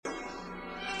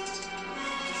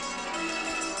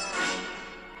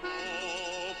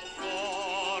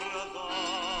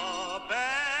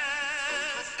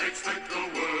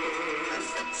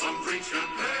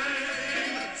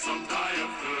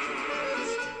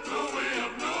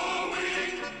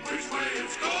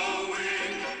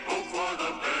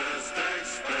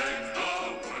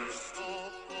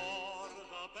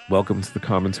Welcome to the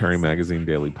Commentary Magazine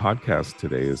Daily Podcast.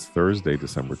 Today is Thursday,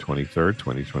 December 23rd,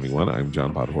 2021. I'm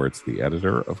John Podhoretz, the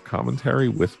editor of Commentary.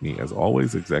 With me, as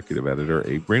always, executive editor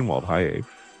Abe Greenwald. Hi, Abe.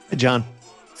 Hi, John.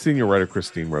 Senior writer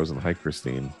Christine Rosen. Hi,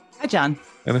 Christine. Hi, John.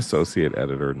 And associate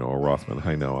editor Noah Rothman.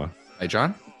 Hi, Noah. Hi,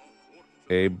 John.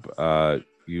 Abe,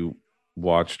 you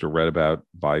watched or read about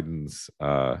Biden's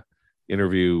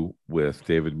interview with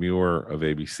David Muir of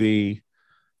ABC,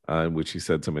 in which he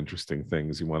said some interesting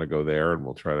things. You want to go there, and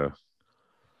we'll try to.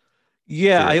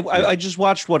 Yeah, I just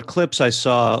watched what clips I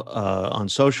saw on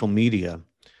social media.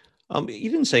 He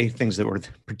didn't say things that were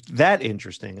that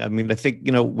interesting. I mean, I think,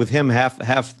 with him,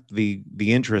 half the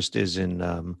interest is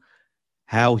in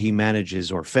how he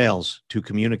manages or fails to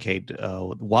communicate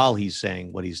while he's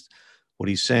saying what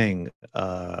he's saying.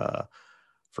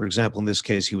 For example, in this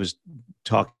case, he was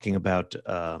talking about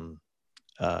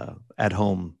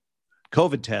at-home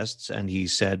COVID tests, and he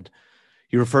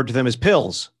referred to them as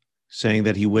pills, saying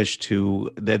that he wished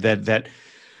that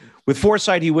with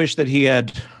foresight, he wished that he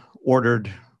had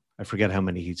ordered, I forget how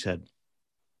many he said,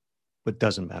 but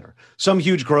doesn't matter. Some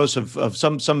huge gross of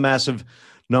some massive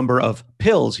number of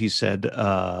pills, he said,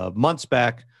 months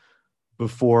back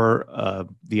before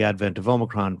the advent of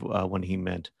Omicron, when he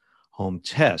meant home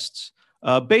tests.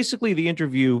 Basically,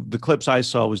 the clips I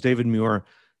saw was David Muir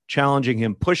challenging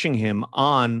him, pushing him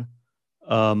on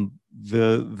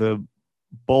the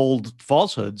bold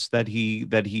falsehoods that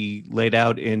he laid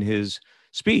out in his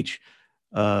speech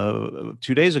 2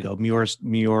 days ago.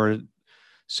 Muir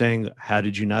saying, "How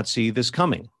did you not see this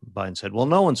coming?" Biden said, "Well,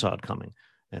 no one saw it coming."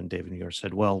 And David Muir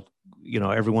said, "Well,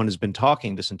 everyone has been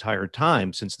talking this entire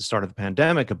time since the start of the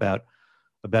pandemic about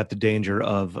the danger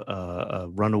of a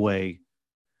runaway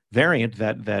variant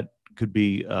that could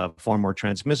be far more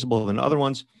transmissible than other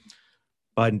ones."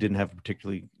 Biden didn't have a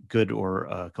particularly good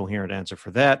or coherent answer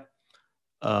for that.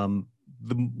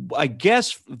 I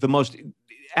guess the most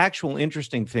actual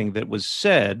interesting thing that was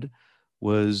said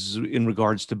was in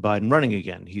regards to Biden running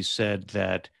again. He said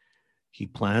that he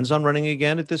plans on running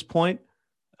again at this point,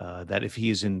 that if he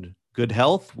is in good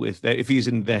health, if he's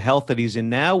in the health that he's in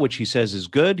now, which he says is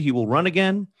good, he will run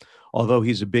again, although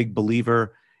he's a big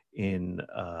believer in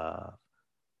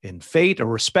fate, a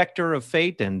respecter of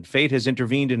fate, and fate has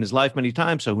intervened in his life many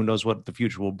times, so who knows what the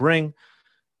future will bring.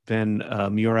 Then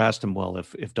Muir asked him, well,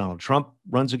 if Donald Trump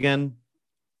runs again,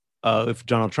 if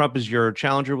Donald Trump is your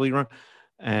challenger, will you run?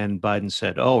 And Biden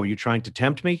said, "Oh, are you trying to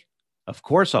tempt me? Of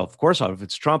course I'll. If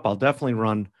it's Trump, I'll definitely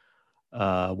run.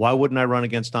 Why wouldn't I run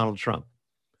against Donald Trump?"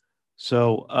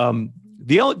 So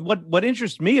what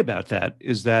interests me about that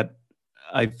is that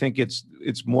I think it's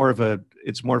more of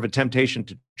a temptation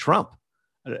to Trump,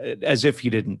 as if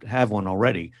he didn't have one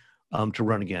already, to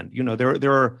run again.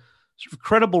 There are sort of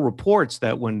credible reports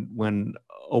that when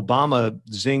Obama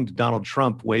zinged Donald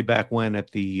Trump way back when at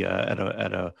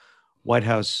a White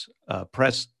House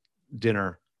press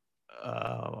dinner,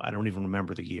 I don't even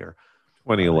remember the year.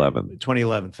 2011.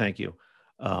 2011. Thank you.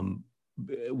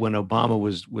 When Obama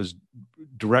was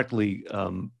directly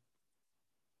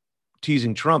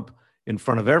teasing Trump in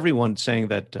front of everyone, saying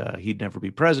that he'd never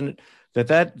be president,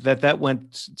 that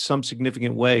went some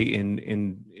significant way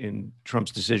in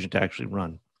Trump's decision to actually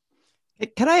run.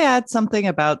 Can I add something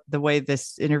about the way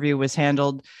this interview was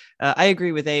handled? I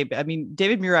agree with Abe. I mean,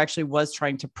 David Muir actually was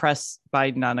trying to press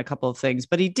Biden on a couple of things,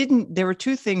 but he didn't. There were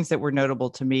two things that were notable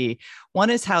to me.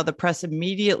 One is how the press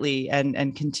immediately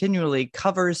and continually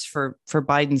covers for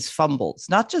Biden's fumbles,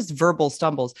 not just verbal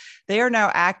stumbles. They are now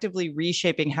actively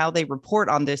reshaping how they report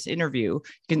on this interview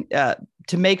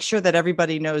to make sure that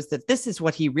everybody knows that this is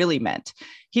what he really meant.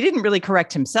 He didn't really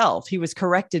correct himself. He was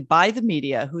corrected by the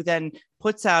media, who then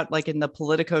puts out, like in the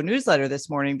Politico newsletter this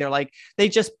morning, they're like, they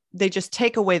just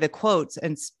take away the quotes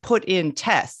and put in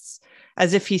tests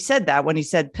as if he said that when he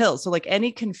said pills. So like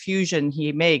any confusion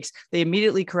he makes, they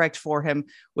immediately correct for him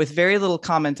with very little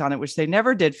comment on it, which they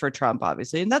never did for Trump,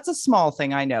 obviously. And that's a small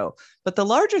thing, I know. But the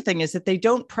larger thing is that they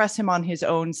don't press him on his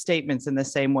own statements in the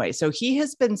same way. So he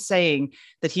has been saying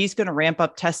that he's going to ramp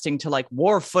up testing to like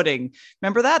war footing.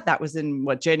 Remember that? That was in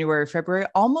January, February.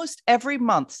 Almost every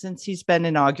month since he's been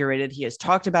inaugurated, he has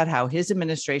talked about how his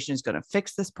administration is going to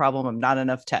fix this problem of not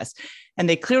enough tests. And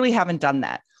they clearly haven't done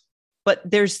that. But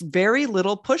there's very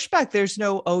little pushback. There's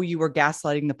no, "Oh, you were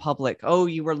gaslighting the public. Oh,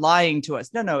 you were lying to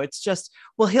us." No, it's just,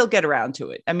 well, he'll get around to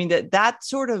it. I mean, that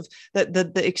sort of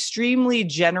the extremely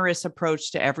generous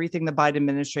approach to everything the Biden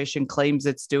administration claims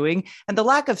it's doing, and the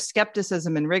lack of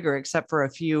skepticism and rigor, except for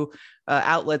a few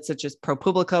outlets such as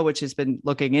ProPublica, which has been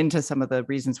looking into some of the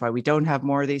reasons why we don't have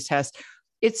more of these tests.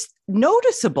 it's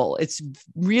noticeable. It's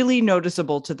really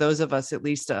noticeable to those of us, at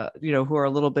least, who are a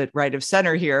little bit right of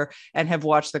center here and have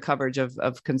watched the coverage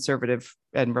of conservative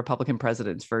and Republican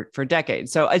presidents for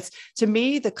decades. So it's, to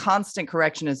me, the constant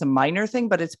correction is a minor thing,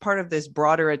 but it's part of this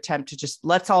broader attempt to just,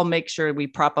 let's all make sure we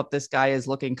prop up this guy as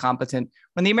looking competent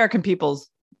when the American people's,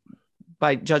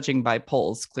 by judging by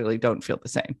polls, clearly don't feel the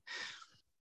same.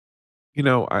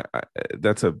 I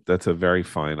that's a very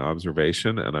fine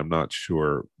observation, and I'm not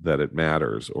sure that it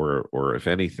matters, or if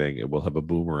anything, it will have a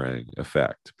boomerang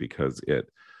effect, because it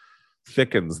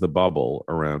thickens the bubble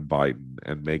around Biden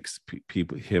and makes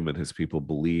him and his people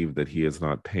believe that he is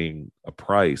not paying a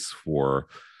price for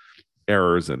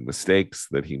errors and mistakes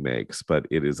that he makes. But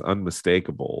it is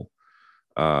unmistakable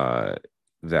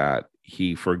that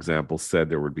he, for example, said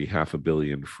there would be 500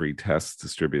 million free tests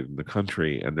distributed in the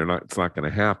country, and it's not going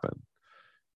to happen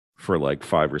for like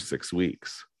 5 or 6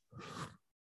 weeks.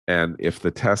 And if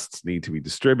the tests need to be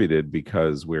distributed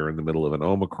because we're in the middle of an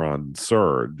Omicron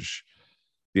surge,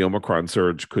 the Omicron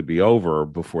surge could be over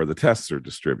before the tests are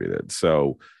distributed.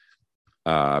 So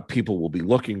people will be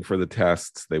looking for the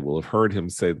tests. They will have heard him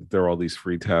say that there are all these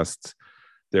free tests.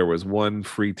 There was one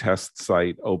free test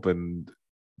site opened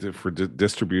for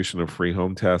distribution of free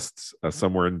home tests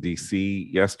somewhere in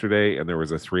DC yesterday, and there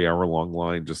was a 3-hour-long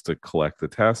line just to collect the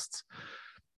tests.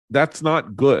 That's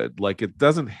not good. Like, it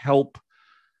doesn't help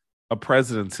a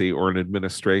presidency or an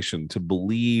administration to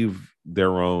believe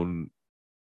their own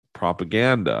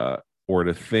propaganda, or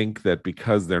to think that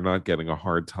because they're not getting a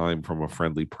hard time from a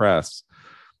friendly press,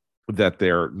 that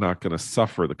they're not going to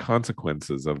suffer the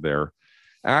consequences of their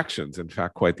actions. In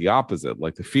fact, quite the opposite.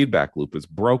 Like, the feedback loop is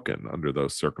broken under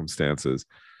those circumstances.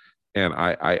 And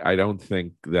I don't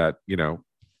think that,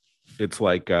 it's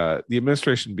like the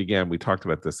administration began, we talked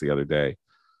about this the other day,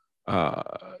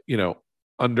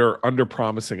 under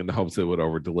promising in the hopes that it would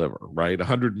over deliver, right?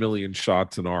 100 million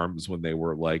shots in arms, when they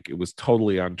were like, it was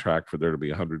totally on track for there to be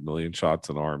 100 million shots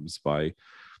in arms by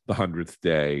the 100th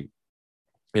day.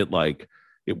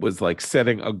 It was like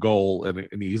setting a goal, and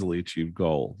an easily achieved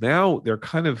goal. Now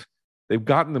they've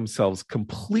gotten themselves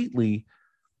completely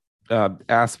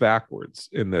ass backwards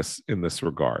in this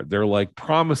regard. They're like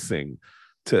promising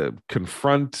to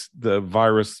confront the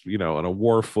virus, on a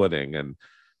war footing, and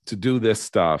to do this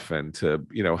stuff, and to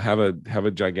have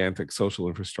a gigantic social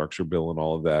infrastructure bill and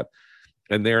all of that.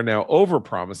 And they're now over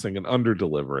promising and under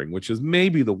delivering, which is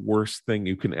maybe the worst thing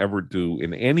you can ever do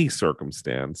in any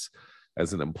circumstance,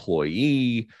 as an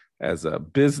employee, as a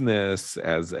business,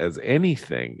 as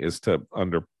anything, is to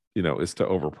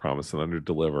over promise and under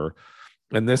deliver.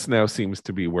 And this now seems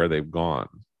to be where they've gone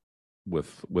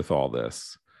with all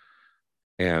this.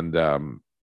 And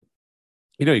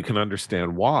you can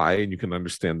understand why, and you can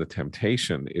understand the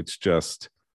temptation. It's just,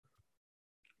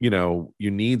 you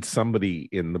need somebody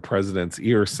in the president's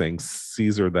ear saying,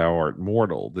 "Caesar, thou art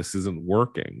mortal. This isn't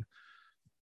working."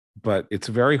 But it's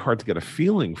very hard to get a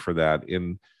feeling for that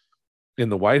in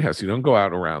the White House. You don't go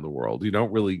out around the world. You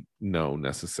don't really know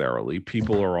necessarily.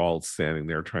 People are all standing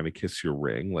there trying to kiss your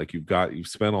ring. Like, you've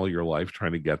spent all your life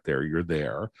trying to get there. You're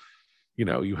there.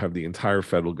 You have the entire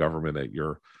federal government at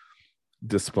your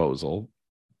disposal.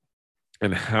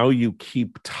 And how you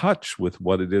keep touch with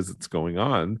what it is that's going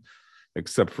on,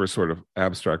 except for sort of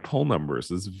abstract poll numbers,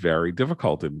 is very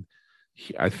difficult. And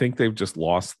I think they've just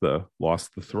lost the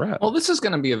thread. Well, this is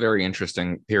going to be a very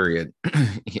interesting period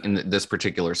in this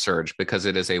particular surge, because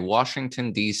it is a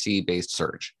Washington, D.C. based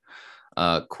surge,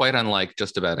 quite unlike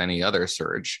just about any other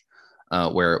surge,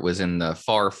 where it was in the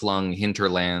far-flung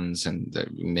hinterlands, and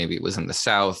maybe it was in the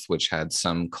South, which had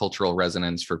some cultural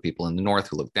resonance for people in the North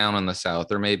who looked down on the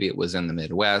South, or maybe it was in the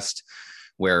Midwest,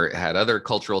 where it had other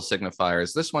cultural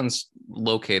signifiers. This one's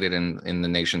located in the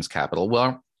nation's capital.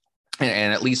 Well,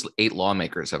 and at least 8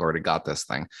 lawmakers have already got this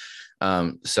thing.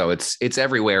 So it's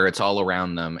everywhere. It's all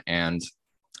around them. And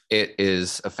it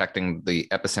is affecting the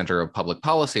epicenter of public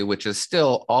policy, which is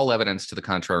still, all evidence to the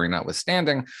contrary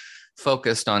notwithstanding,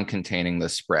 focused on containing the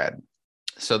spread.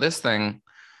 So this thing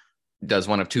does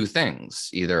one of two things.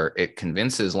 Either it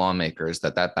convinces lawmakers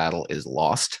that battle is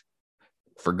lost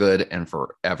for good and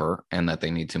forever, and that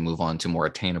they need to move on to more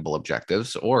attainable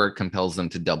objectives, or it compels them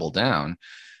to double down,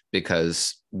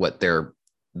 because what their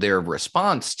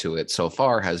response to it so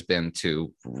far has been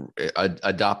to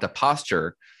adopt a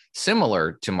posture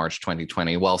similar to March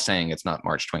 2020, while saying it's not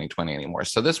March 2020 anymore.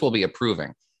 So this will be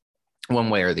approving, one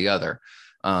way or the other,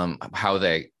 how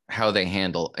they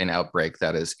handle an outbreak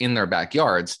that is in their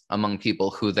backyards among people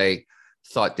who they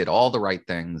thought did all the right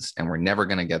things and were never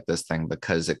going to get this thing,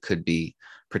 because it could be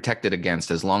protected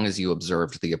against as long as you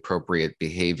observed the appropriate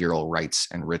behavioral rights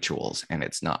and rituals, and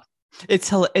it's not.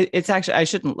 It's actually, I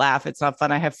shouldn't laugh. It's not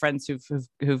fun. I have friends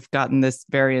who've gotten this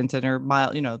variant and are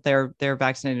mild, they're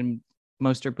vaccinated and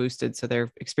most are boosted. So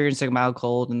they're experiencing a mild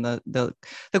cold, and the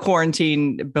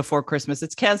quarantine before Christmas,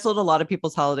 it's canceled a lot of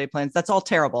people's holiday plans. That's all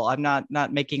terrible. I'm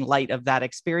not making light of that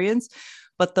experience.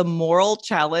 But the moral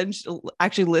challenge,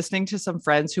 actually listening to some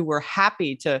friends who were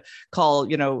happy to call,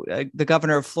 the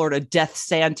governor of Florida, Death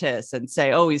Santis, and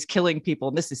say, oh, he's killing people,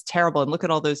 and this is terrible, and look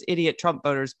at all those idiot Trump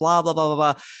voters, blah, blah, blah,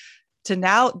 blah, blah. To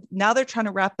now they're trying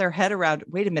to wrap their head around,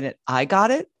 wait a minute, I got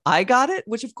it,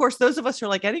 which of course, those of us are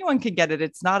like, anyone can get it.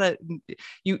 It's not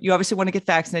you obviously want to get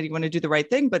vaccinated, you want to do the right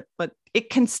thing, but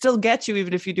it can still get you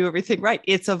even if you do everything right.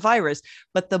 It's a virus.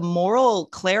 But the moral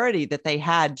clarity that they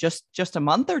had just a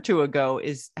month or two ago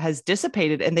has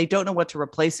dissipated, and they don't know what to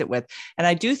replace it with. And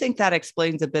I do think that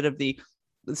explains a bit of the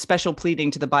special pleading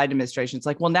to the Biden administration. It's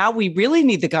like, well, now we really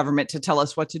need the government to tell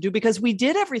us what to do because we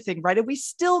did everything right and we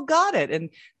still got it. And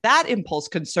that impulse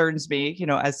concerns me,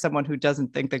 as someone who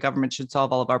doesn't think the government should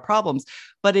solve all of our problems.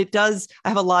 But it does, I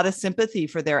have a lot of sympathy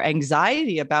for their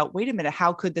anxiety about, wait a minute,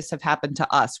 how could this have happened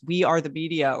to us? We are the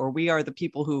media, or we are the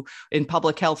people who in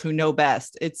public health who know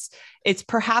best. It's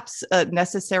perhaps a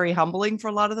necessary humbling for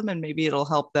a lot of them, and maybe it'll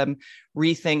help them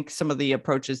rethink some of the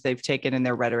approaches they've taken in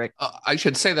their rhetoric. I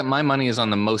should say that my money is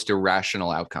on the most irrational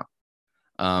outcome.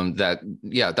 That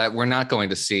we're not going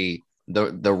to see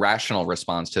the rational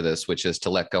response to this, which is to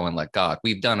let go and let God.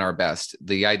 We've done our best.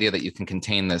 The idea that you can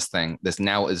contain this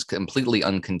now is completely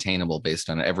uncontainable based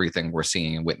on everything we're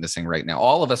seeing and witnessing right now.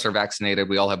 All of us are vaccinated.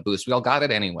 We all have boosts. We all got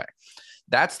it anyway.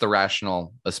 That's the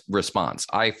rational response.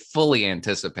 I fully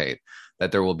anticipate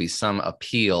that there will be some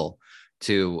appeal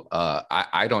to,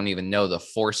 I don't even know the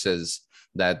forces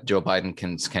that Joe Biden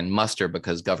can muster,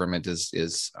 because government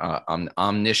is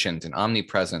omniscient and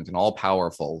omnipresent and all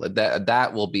powerful.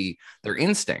 That will be their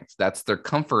instinct. That's their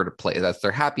comfort place. That's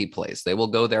their happy place. They will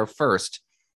go there first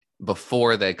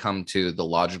before they come to the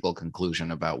logical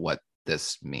conclusion about what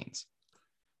this means.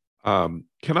 Can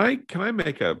I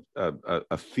make a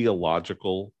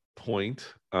theological point?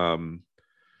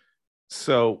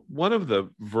 So one of the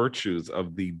virtues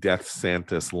of the Death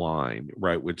Santis line,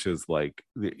 right, which is like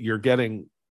you're getting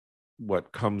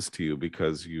what comes to you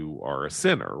because you are a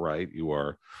sinner, right?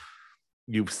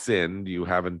 You've sinned. You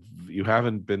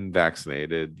haven't been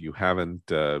vaccinated. You haven't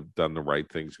done the right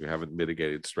things. You haven't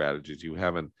mitigated strategies. You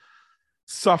haven't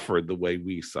suffered the way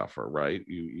we suffer, right?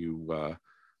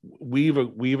 We've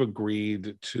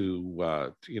agreed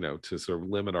to to sort of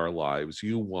limit our lives.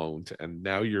 You won't, and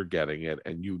now you're getting it,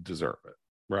 and you deserve it,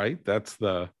 right? That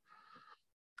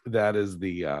is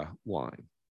the line.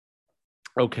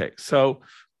 Okay, so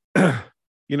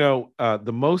the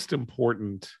most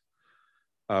important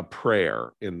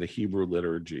prayer in the Hebrew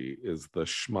liturgy is the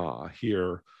Shema.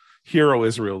 Hear, O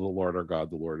Israel, the Lord our God,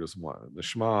 the Lord is one. The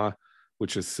Shema,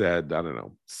 which is said,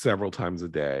 several times a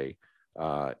day,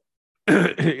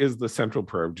 is the central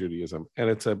prayer of Judaism, and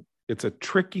it's a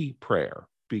tricky prayer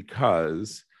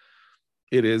because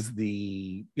it is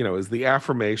the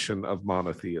affirmation of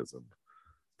monotheism.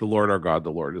 The Lord our God,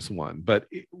 the Lord is one. But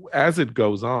as it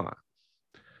goes on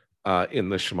in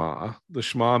the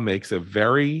Shema makes a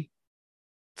very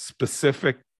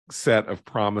specific set of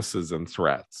promises and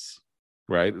threats.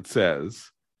 Right? It says,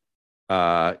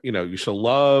 you shall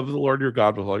love the Lord your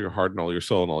God with all your heart and all your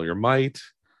soul and all your might.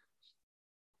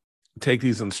 Take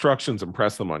these instructions and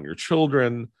press them on your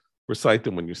children. Recite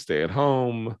them when you stay at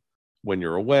home, when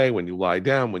you're away, when you lie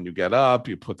down, when you get up.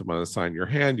 You put them on the sign of your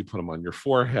hand. You put them on your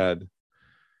forehead.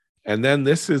 And then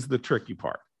this is the tricky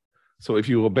part. So if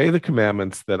you obey the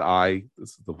commandments that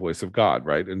this is the voice of God,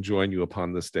 right, enjoin you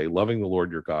upon this day, loving the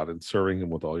Lord your God and serving him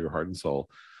with all your heart and soul,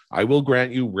 I will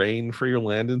grant you rain for your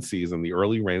land and season, the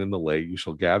early rain and the late. You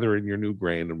shall gather in your new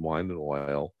grain and wine and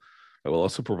oil. I will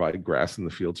also provide grass in the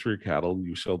fields for your cattle.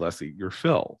 You shall thus eat your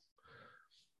fill.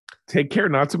 Take care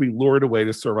not to be lured away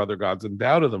to serve other gods and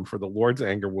bow to them, for the Lord's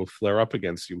anger will flare up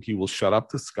against you. He will shut up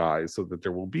the skies so that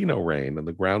there will be no rain, and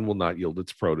the ground will not yield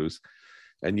its produce,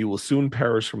 and you will soon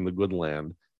perish from the good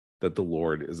land that the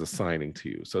Lord is assigning to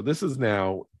you. So this is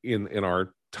now, in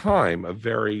our time, a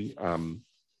very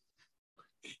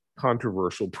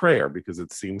controversial prayer, because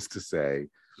it seems to say,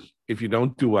 if you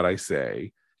don't do what I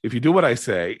say, if you do what I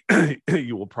say,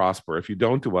 you will prosper. If you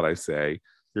don't do what I say,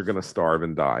 you're going to starve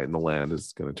and die, and the land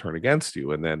is going to turn against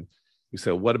you. And then you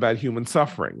say, what about human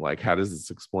suffering? Like, how does this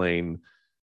explain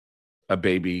a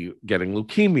baby getting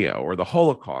leukemia or the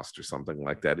Holocaust or something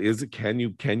like that? Can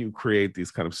you create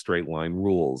these kind of straight line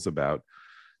rules about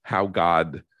how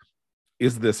God,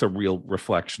 is this a real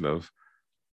reflection of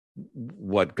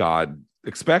what God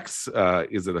expects?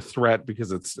 Is it a threat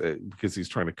because he's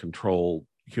trying to control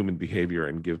human behavior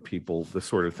and give people the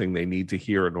sort of thing they need to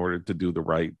hear in order to do the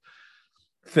right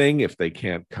thing if they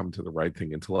can't come to the right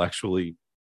thing intellectually.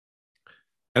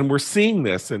 And we're seeing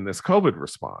this in this COVID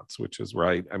response, which is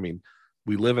right. I mean,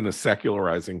 we live in a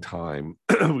secularizing time.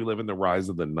 We live in the rise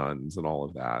of the nuns and all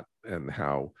of that, and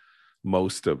how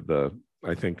most of the,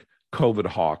 I think, COVID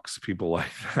hawks, people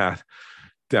like that,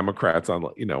 Democrats on,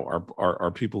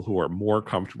 are people who are more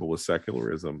comfortable with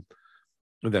secularism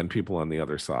than people on the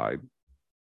other side.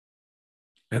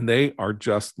 And they are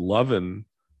just loving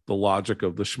the logic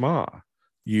of the Shema.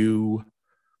 You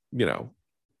know,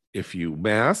 if you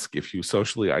mask, if you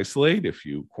socially isolate, if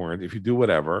you quarantine, if you do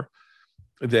whatever,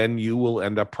 then you will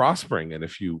end up prospering. And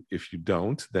if you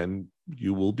don't, then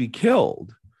you will be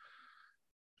killed.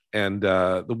 And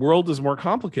the world is more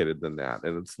complicated than that.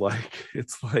 And it's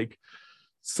like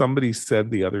somebody said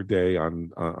the other day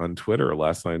on Twitter,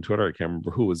 last night on Twitter, I can't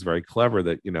remember who, was very clever,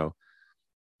 that,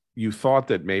 you thought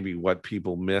that maybe what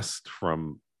people missed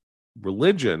from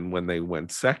religion when they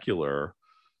went secular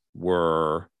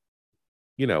were,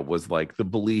 was like the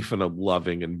belief in a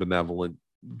loving and benevolent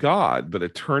God. But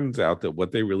it turns out that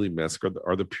what they really miss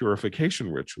are the purification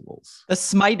rituals. The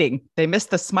smiting. They miss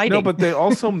the smiting. No, but they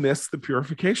also miss the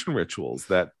purification rituals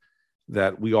that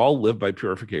we all live by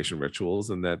purification rituals,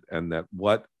 and that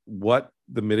what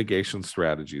the mitigation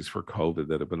strategies for COVID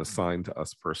that have been assigned to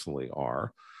us personally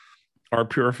are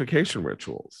purification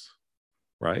rituals,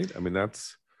 right? I mean,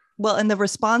 that's... Well, and the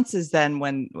response is then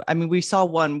we saw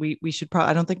one, we should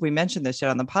probably, I don't think we mentioned this yet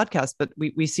on the podcast, but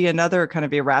we see another kind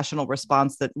of irrational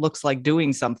response that looks like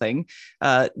doing something,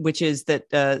 which is that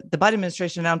the Biden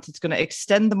administration announced it's going to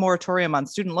extend the moratorium on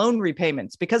student loan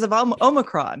repayments because of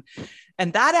Omicron.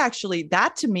 And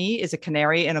that to me is a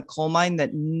canary in a coal mine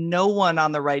that no one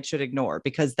on the right should ignore,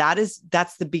 because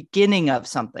that's the beginning of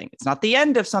something. It's not the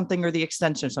end of something or the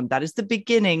extension of something. That is the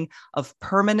beginning of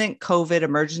permanent COVID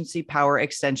emergency power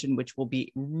extension, which will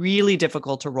be really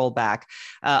difficult to roll back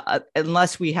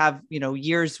unless we have,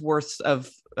 years worth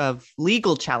of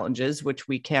legal challenges, which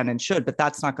we can and should, but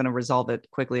that's not going to resolve it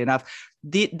quickly enough.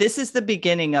 This is the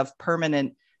beginning of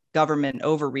permanent government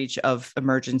overreach of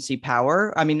emergency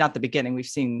power. I mean, not the beginning, we've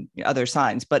seen other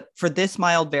signs, but for this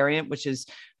mild variant, which is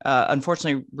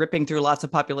unfortunately ripping through lots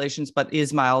of populations, but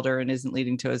is milder and isn't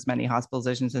leading to as many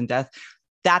hospitalizations and death,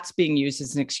 that's being used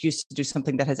as an excuse to do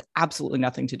something that has absolutely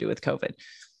nothing to do with COVID.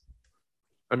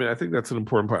 I mean, I think that's an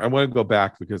important point. I want to go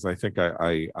back because I think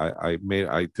I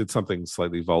did something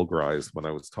slightly vulgarized when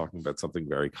I was talking about something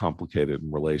very complicated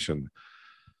in relation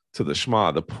to the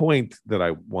Shema. The point that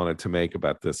I wanted to make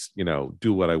about this,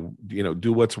 do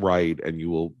what's right and you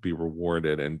will be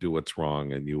rewarded, and do what's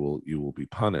wrong and you will be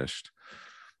punished.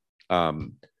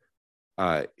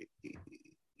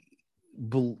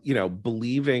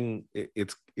 Believing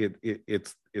it's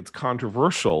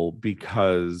controversial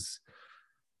because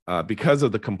of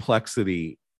the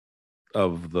complexity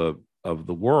of the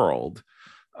world,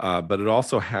 but it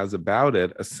also has about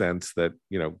it a sense that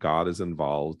God is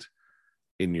involved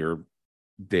in your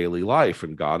daily life,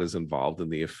 and God is involved in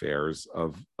the affairs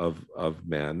of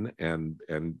men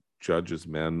and judges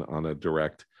men on a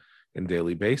direct and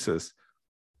daily basis.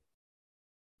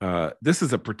 This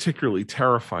is a particularly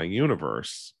terrifying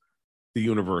universe, the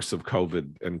universe of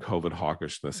COVID and COVID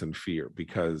hawkishness and fear,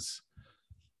 because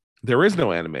there is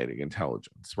no animating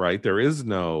intelligence, right? There is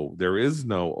no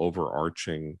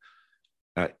overarching,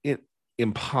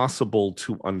 impossible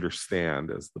to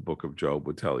understand, as the book of Job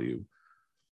would tell you,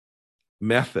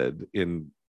 method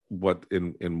in what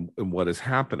is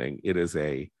happening. It is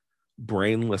a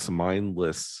brainless,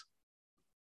 mindless,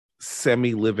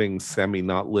 semi-living,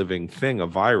 semi-not living thing, a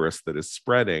virus that is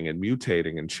spreading and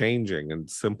mutating and changing and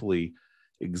simply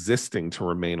existing to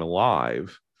remain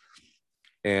alive.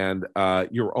 And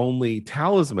your only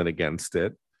talisman against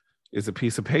it is a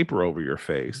piece of paper over your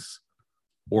face,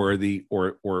 or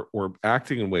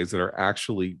acting in ways that are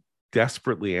actually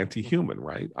desperately anti-human,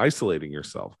 right? Isolating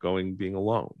yourself, being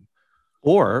alone.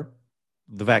 Or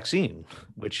the vaccine,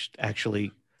 which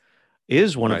actually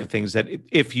is one of the things that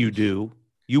if you do,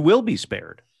 you will be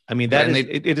spared. I mean,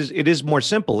 it is more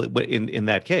simple in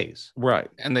that case. Right.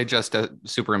 And they just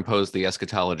superimpose the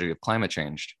eschatology of climate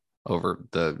change over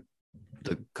the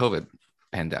COVID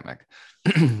pandemic.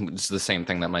 It's the same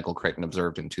thing that Michael Crichton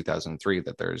observed in 2003,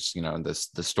 that there's,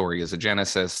 the story is a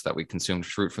genesis, that we consumed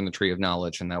fruit from the tree of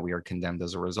knowledge and that we are condemned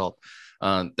as a result.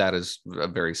 That is a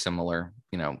very similar,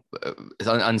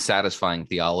 unsatisfying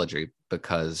theology,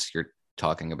 because you're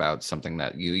talking about something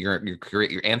that you're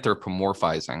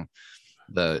anthropomorphizing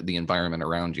the environment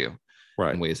around you,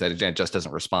 right, in ways that it just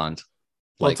doesn't respond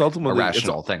like it's ultimately a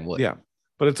rational thing would. Yeah.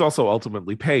 But it's also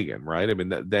ultimately pagan, right? I mean,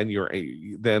 then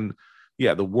then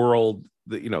yeah, the world,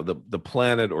 the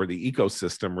planet or the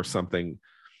ecosystem or something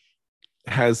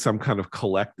has some kind of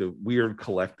weird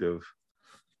collective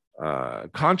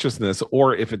consciousness,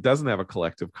 or if it doesn't have a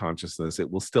collective consciousness,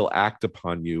 it will still act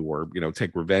upon you, or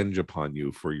take revenge upon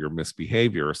you for your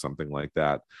misbehavior or something like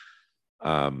that.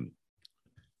 And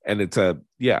it's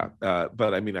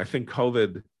but I mean, I think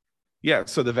COVID,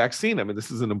 so the vaccine, I mean,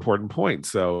 this is an important point.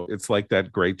 So it's like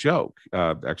that great joke,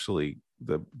 actually,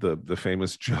 the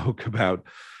famous joke about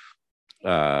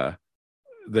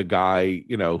the guy,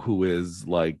 who is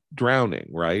like drowning,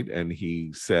 right? And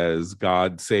he says,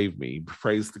 "God save me,"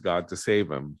 prays to God to save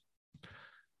him.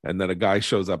 And then a guy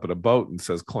shows up in a boat and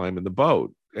says, "Climb in the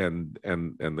boat." And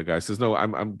the guy says, "No,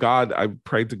 I'm God. I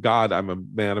prayed to God. I'm a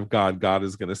man of God. God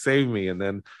is going to save me." And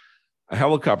then a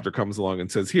helicopter comes along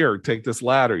and says, "Here, take this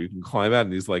ladder. You can climb out."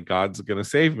 And he's like, "God's going to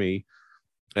save me."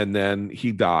 And then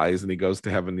he dies and he goes to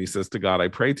heaven. And he says to God, "I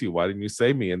prayed to you. Why didn't you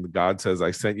save me?" And God says,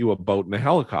 "I sent you a boat and a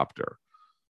helicopter.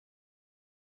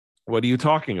 What are you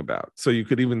talking about?" So you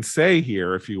could even say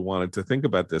here, if you wanted to think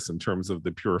about this in terms of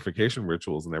the purification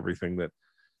rituals and everything, that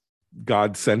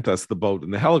God sent us the boat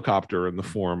and the helicopter in the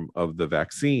form of the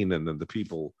vaccine. And then the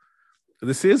people,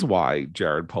 this is why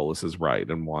Jared Polis is right,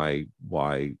 and why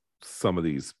some of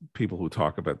these people who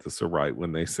talk about this are right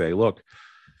when they say, look,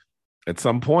 at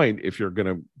some point, if you're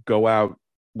going to go out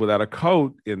without a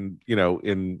coat in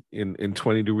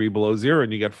 20 degree below zero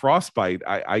and you get frostbite,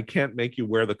 I can't make you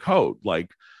wear the coat.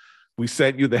 Like, we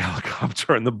sent you the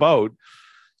helicopter and the boat,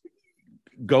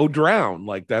 go drown.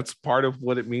 Like, that's part of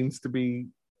what it means to be,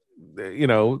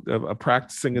 a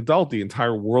practicing adult. The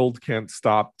entire world can't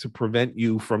stop to prevent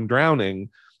you from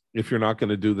drowning if you're not going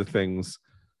to do the things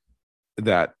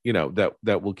that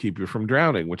will keep you from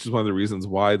drowning, which is one of the reasons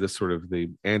why this sort of the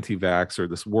anti-vax or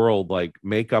this world like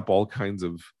make up all kinds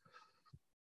of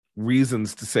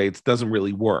reasons to say it doesn't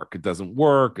really work. It doesn't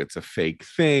work. It's a fake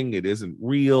thing. It isn't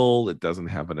real. It doesn't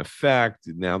have an effect.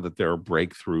 Now that there are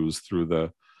breakthroughs through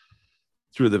the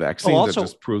vaccines, also, that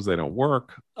just proves they don't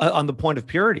work. On the point of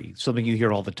purity, something you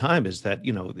hear all the time is that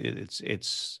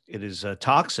it is a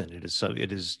toxin. It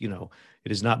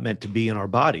is not meant to be in our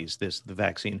bodies. The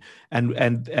vaccine,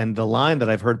 and the line that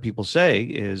I've heard people say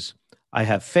is, "I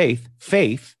have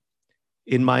faith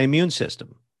in my immune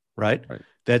system." Right.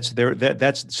 That's there.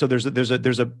 So there's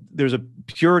a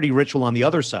purity ritual on the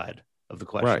other side of the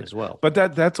question as well. But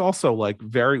that's also like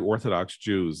very Orthodox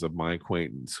Jews of my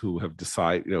acquaintance who have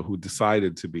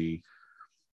decided to be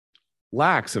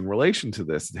lax in relation to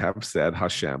this, have said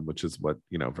Hashem, which is what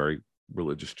very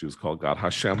religious Jews call God.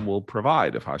 Hashem will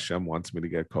provide. If Hashem wants me to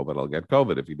get COVID, I'll get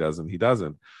COVID. If he doesn't, he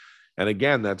doesn't. And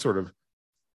again,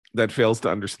 that fails to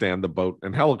understand the boat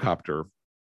and helicopter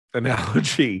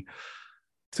analogy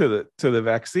to the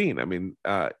vaccine. I mean,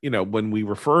 when we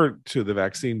refer to the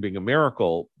vaccine being a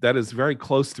miracle, that is very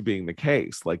close to being the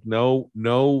case. Like no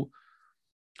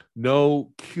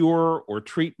cure or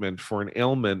treatment for an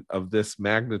ailment of this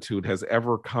magnitude has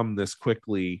ever come this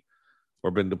quickly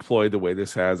or been deployed the way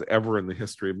this has ever in the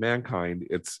history of mankind.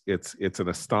 It's an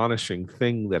astonishing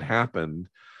thing that happened.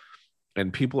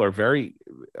 And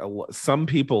some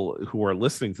people who are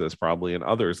listening to this probably, and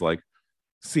others, like,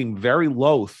 seem very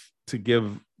loath to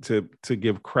give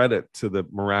credit to the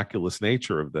miraculous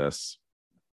nature of this.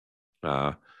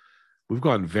 We've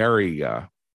gone very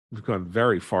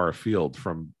far afield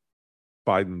from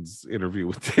Biden's interview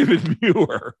with David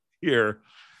Muir here,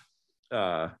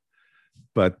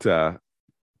 but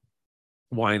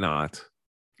why not?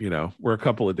 We're a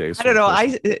couple of days. I don't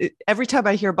know. Every time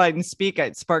I hear Biden speak,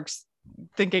 it sparks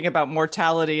thinking about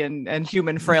mortality and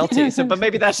human frailty. So, but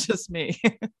maybe that's just me.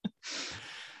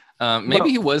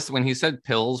 He was when he said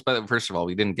pills, but first of all,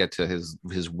 we didn't get to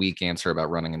his weak answer about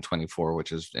running in 24,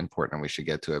 which is important. We should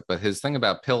get to it. But his thing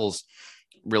about pills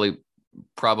really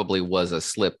probably was a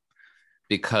slip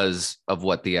because of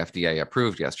what the FDA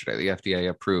approved yesterday. The FDA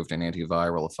approved an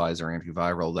antiviral, a Pfizer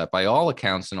antiviral, that by all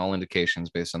accounts and all indications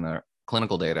based on the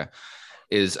clinical data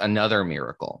is another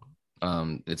miracle.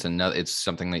 It's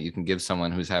something that you can give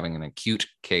someone who's having an acute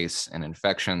case, an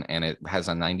infection, and it has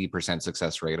a 90%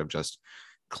 success rate of just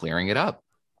clearing it up.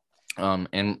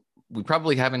 And we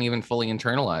probably haven't even fully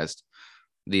internalized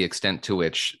the extent to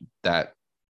which that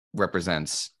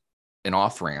represents an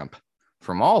off-ramp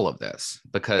from all of this.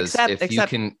 Because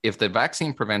if the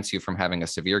vaccine prevents you from having a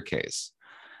severe case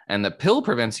and the pill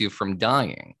prevents you from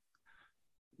dying,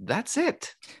 that's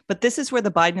it. But this is where the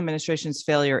Biden administration's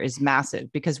failure is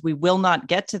massive, because we will not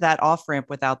get to that off-ramp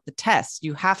without the test.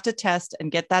 You have to test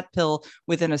and get that pill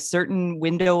within a certain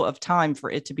window of time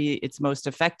for it to be its most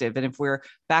effective. And if we're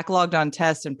backlogged on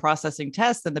tests and processing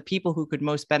tests, then the people who could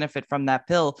most benefit from that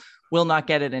pill will not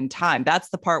get it in time. That's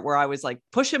the part where I was like,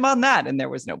 push him on that. And there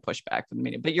was no pushback from the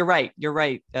media. But you're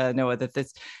right, Noah,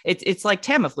 that it's like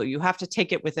Tamiflu. You have to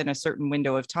take it within a certain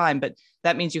window of time, but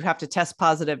that means you have to test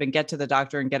positive and get to the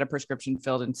doctor and get a prescription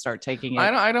filled and start taking it.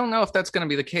 I don't know if that's going to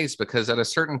be the case, because at a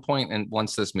certain point, and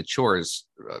once this matures,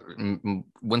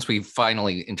 once we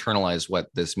finally internalize what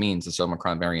this means, this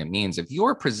Omicron variant means, if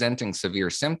you're presenting severe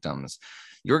symptoms,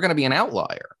 you're going to be an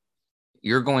outlier.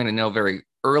 You're going to know very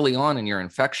early on in your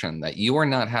infection that you are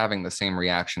not having the same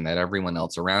reaction that everyone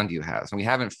else around you has. And we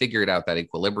haven't figured out that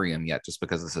equilibrium yet, just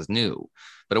because this is new.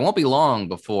 But it won't be long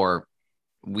before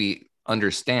we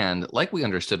understand, like we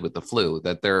understood with the flu,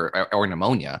 that or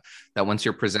pneumonia, that once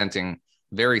you're presenting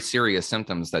very serious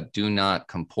symptoms that do not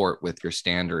comport with your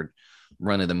standard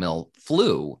run-of-the-mill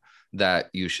flu,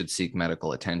 that you should seek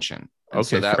medical attention. And okay,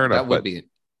 so that would be.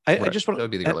 I just want that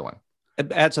would be the early one.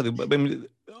 Add something. I mean,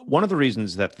 one of the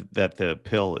reasons that the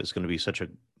pill is going to be such a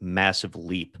massive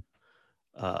leap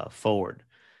forward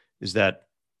is that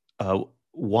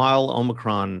while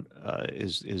Omicron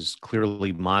is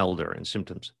clearly milder in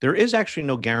symptoms, there is actually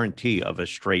no guarantee of a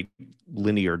straight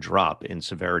linear drop in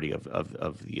severity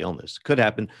of the illness. Could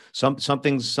happen. Some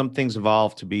things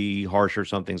evolve to be harsher.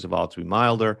 Some things evolve to be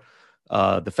milder.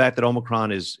 The fact that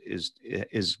Omicron is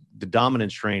the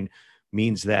dominant strain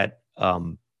means that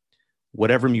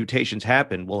whatever mutations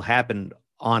happen will happen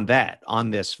on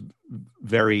this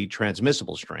very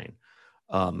transmissible strain.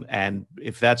 And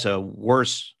if that's a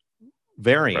worse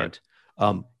variant,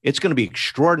 right, it's going to be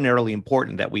extraordinarily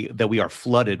important that we are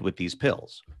flooded with these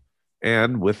pills.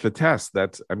 And with the test,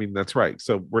 that's right.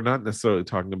 So we're not necessarily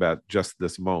talking about just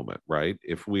this moment, right?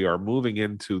 If we are moving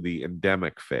into the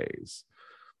endemic phase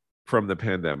from the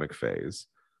pandemic phase,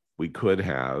 we could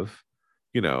have,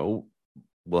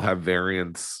 we'll have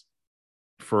variants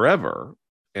forever.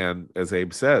 And as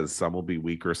Abe says, some will be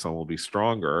weaker, some will be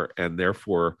stronger. And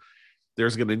therefore,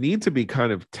 there's going to need to be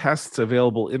kind of tests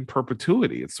available in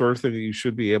perpetuity. It's sort of thing that you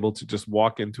should be able to just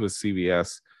walk into a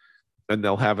CVS and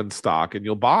they'll have in stock and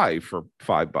you'll buy for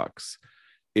 $5.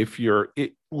 If you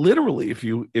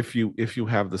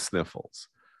have the sniffles,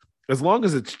 as long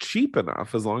as it's cheap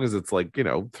enough, as long as it's like,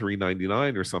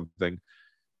 $3.99 or something,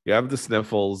 you have the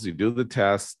sniffles, you do the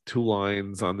test, 2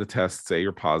 lines on the test say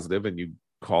you're positive, and you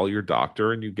call your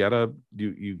doctor and you get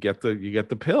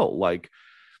the pill. Like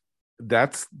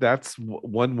that's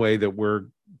one way that we're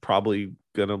probably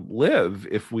going to live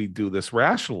if we do this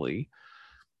rationally.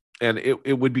 And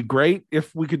it would be great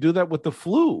if we could do that with the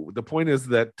flu. The point is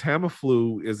that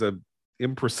Tamiflu is a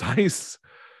imprecise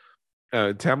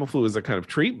Tamiflu is a kind of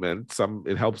treatment.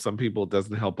 It helps some people, it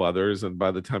doesn't help others, and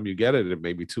by the time you get it, it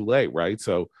may be too late, right?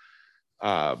 So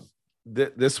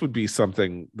this would be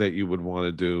something that you would want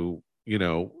to do,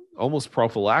 almost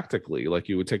prophylactically, like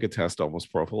you would take a test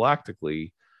almost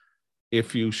prophylactically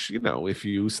if you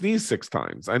sneeze 6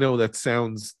 times. I know that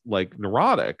sounds like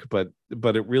neurotic, but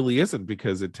it really isn't,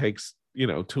 because it takes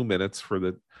 2 minutes for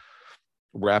the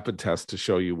rapid test to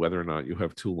show you whether or not you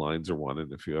have 2 lines or 1,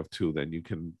 and if you have 2, then you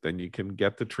can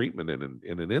get the treatment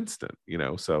in an instant.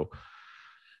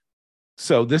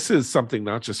 So this is something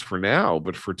not just for now,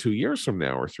 but for 2 years from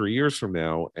now or 3 years from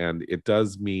now, and it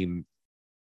does mean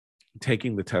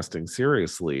taking the testing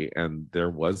seriously. And there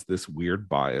was this weird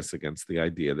bias against the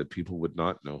idea that people would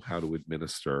not know how to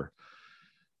administer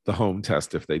the home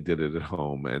test if they did it at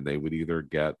home, and they would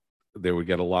get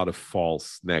a lot of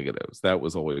false negatives. That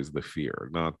was always the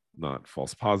fear, not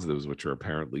false positives, which are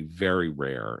apparently very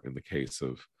rare in the case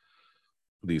of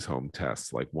these home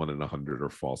tests. Like 1 in 100 are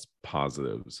false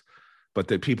positives, but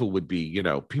that people would be,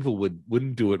 people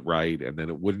wouldn't do it right, and then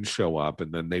it wouldn't show up,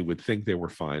 and then they would think they were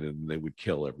fine, and they would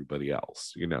kill everybody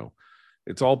else.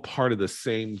 It's all part of the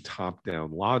same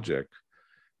top-down logic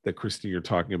that, Christine, you're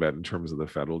talking about in terms of the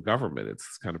federal government.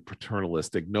 It's kind of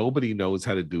paternalistic. Nobody knows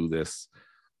how to do this.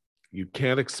 You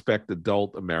can't expect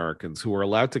adult Americans who are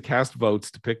allowed to cast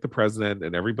votes to pick the president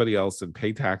and everybody else and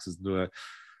pay taxes,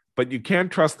 but you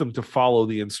can't trust them to follow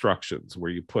the instructions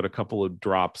where you put a couple of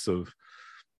drops of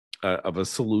a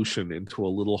solution into a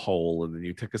little hole, and then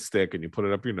you take a stick and you put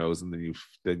it up your nose, and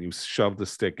then you shove the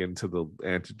stick into the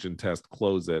antigen test,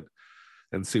 close it,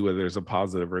 and see whether there's a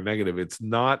positive or negative. It's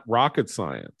not rocket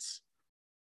science.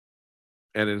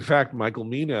 And in fact, Michael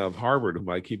Mina of Harvard, whom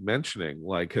I keep mentioning,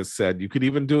 has said you could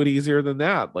even do it easier than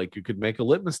that. Like, you could make a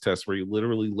litmus test where you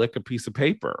literally lick a piece of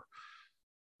paper.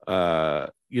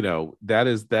 That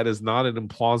is not an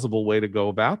implausible way to go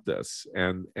about this.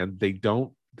 And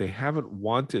they haven't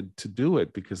wanted to do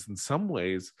it, because in some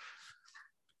ways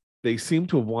they seem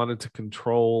to have wanted to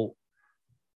control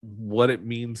what it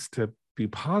means to be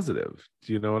positive.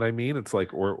 Do you know what I mean? It's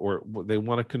like, or they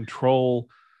want to control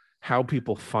how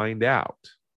people find out.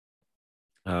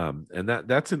 And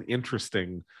that's an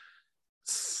interesting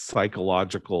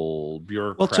psychological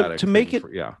bureaucratic to make it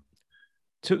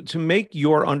to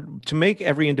make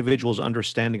every individual's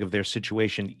understanding of their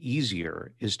situation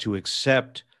easier is to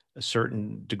accept a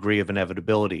certain degree of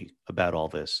inevitability about all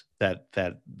this that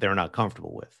they're not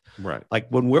comfortable with. Right. Like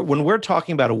when we're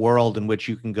talking about a world in which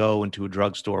you can go into a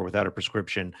drugstore without a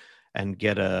prescription and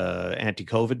get a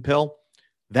anti-COVID pill,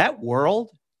 that world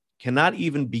cannot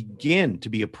even begin to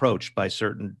be approached by a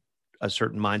certain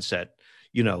mindset,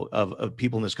 of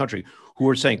people in this country who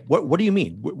are saying, what do you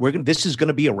mean? This is going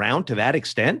to be around to that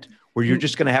extent where you're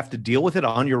just going to have to deal with it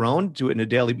on your own, do it in a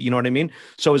daily, you know what I mean?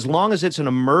 So as long as it's an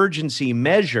emergency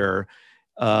measure,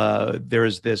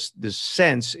 there's this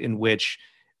sense in which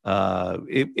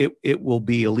it will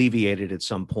be alleviated at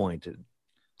some point.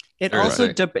 It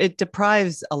also it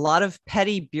deprives a lot of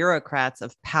petty bureaucrats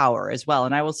of power as well.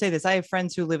 And I will say this, I have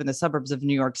friends who live in the suburbs of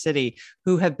New York City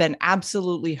who have been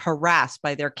absolutely harassed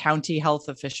by their county health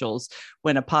officials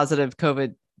when a positive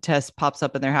COVID test pops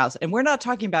up in their house. And we're not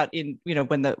talking about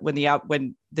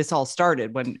when this all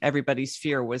started, when everybody's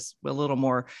fear was a little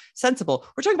more sensible.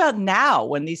 We're talking about now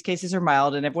when these cases are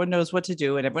mild and everyone knows what to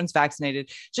do and everyone's vaccinated.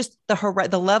 Just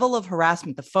the level of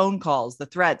harassment, the phone calls, the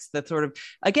threats, the sort of,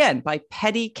 again, by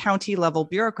petty county level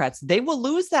bureaucrats, they will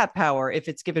lose that power if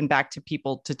it's given back to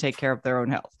people to take care of their own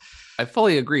health. I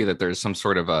fully agree that there's some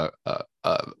sort of a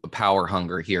power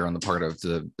hunger here on the part of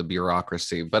the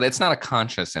bureaucracy, but it's not a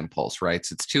conscious impulse, right?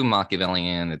 It's too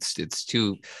Machiavellian. It's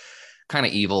too kind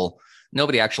of evil.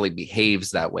 Nobody actually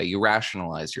behaves that way. You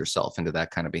rationalize yourself into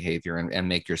that kind of behavior and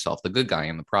make yourself the good guy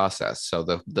in the process. So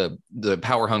the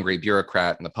power hungry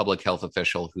bureaucrat and the public health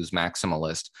official who's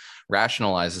maximalist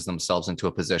rationalizes themselves into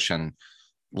a position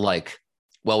like,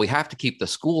 well, we have to keep the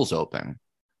schools open,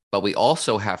 but we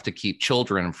also have to keep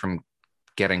children from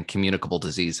getting communicable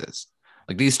diseases.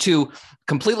 Like these two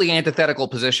completely antithetical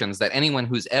positions that anyone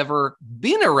who's ever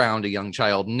been around a young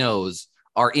child knows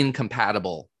are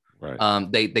incompatible.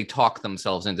 Right. They talk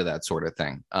themselves into that sort of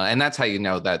thing. And that's how you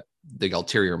know that the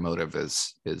ulterior motive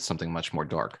is something much more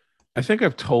dark. I think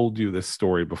I've told you this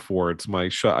story before. It's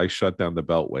I shut down the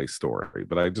Beltway story,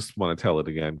 but I just want to tell it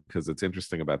again because it's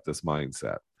interesting about this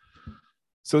mindset.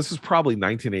 So this is probably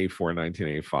 1984,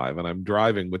 1985, and I'm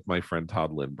driving with my friend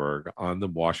Todd Lindbergh on the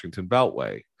Washington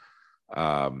Beltway,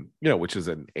 which is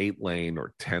an 8-lane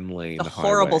or 10-lane a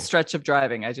horrible stretch of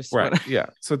driving. Yeah.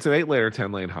 So it's an 8-lane or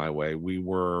 10-lane highway. We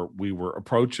were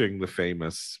approaching the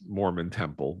famous Mormon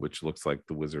temple, which looks like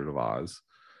the Wizard of Oz,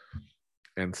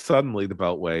 and suddenly the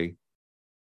Beltway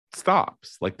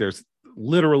stops. Like there's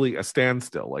literally a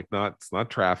standstill. Like it's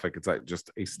not traffic. It's like just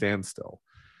a standstill.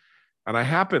 And I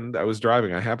happened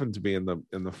to be in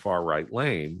the far right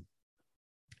lane,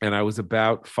 and I was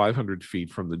about 500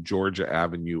 feet from the Georgia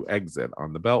Avenue exit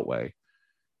on the Beltway.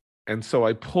 And so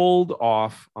I pulled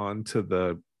off onto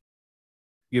the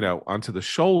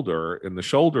shoulder in the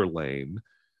shoulder lane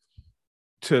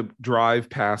to drive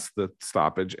past the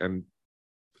stoppage and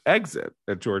exit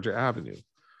at Georgia Avenue.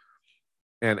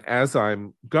 And as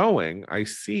I'm going, I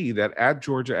see that at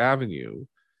Georgia Avenue,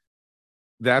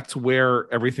 that's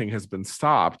where everything has been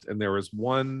stopped. And there is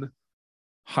one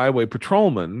highway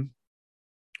patrolman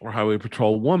or highway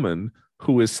patrol woman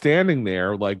who is standing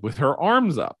there like with her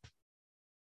arms up.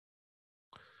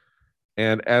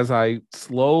 And as I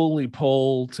slowly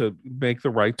pull to make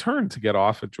the right turn to get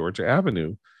off at Georgia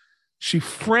Avenue, she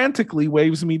frantically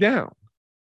waves me down.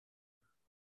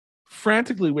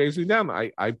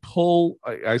 I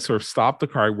sort of stop the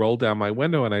car, I roll down my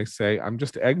window and I say, "I'm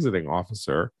just exiting,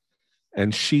 officer."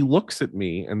 And she looks at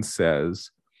me and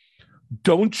says,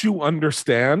 "Don't you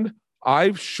understand?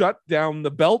 I've shut down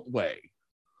the Beltway."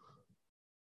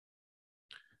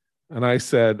 And I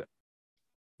said,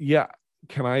 "Yeah,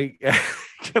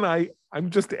 I'm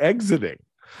just exiting.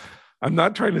 I'm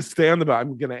not trying to stay on the Beltway.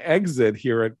 I'm going to exit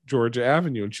here at Georgia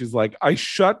Avenue." And she's like, "I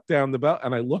shut down the Beltway."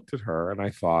 And I looked at her and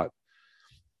I thought,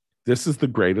 this is the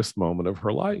greatest moment of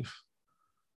her life.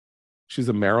 She's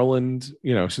a Maryland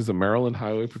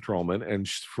highway patrolman. And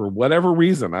for whatever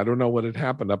reason, I don't know what had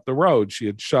happened up the road, she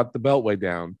had shut the Beltway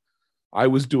down. I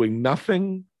was doing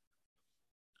nothing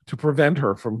to prevent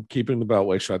her from keeping the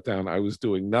Beltway shut down. I was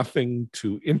doing nothing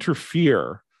to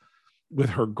interfere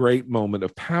with her great moment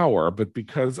of power. But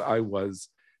because I was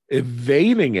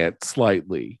evading it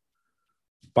slightly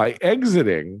by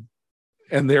exiting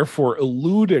and therefore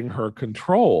eluding her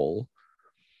control,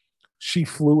 she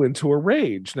flew into a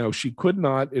rage. Now, she could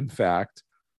not, in fact,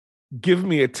 give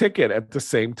me a ticket at the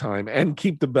same time and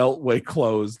keep the Beltway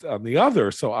closed on the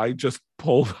other. So I just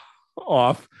pulled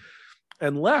off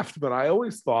and left. But I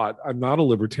always thought, I'm not a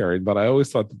libertarian, but I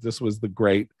always thought that this was the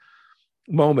great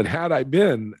moment. Had I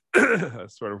been a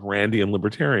sort of Randian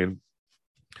libertarian,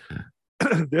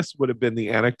 this would have been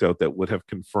the anecdote that would have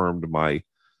confirmed my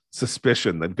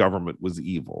suspicion that government was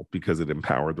evil because it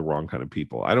empowered the wrong kind of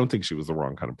people. I don't think she was the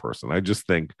wrong kind of person. I just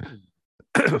think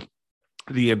the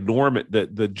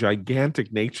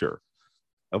gigantic nature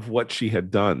of what she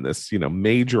had done, this,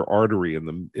 major artery in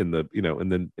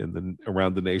the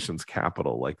around the nation's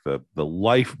capital, like the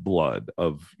lifeblood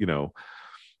of,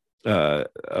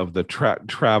 of the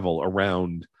travel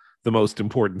around the most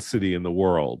important city in the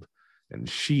world. And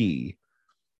she,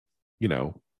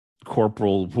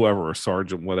 corporal, whoever, or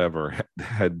sergeant, whatever,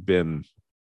 had the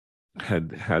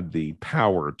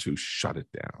power to shut it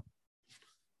down.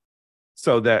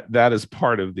 So that is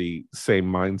part of the same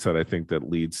mindset, I think, that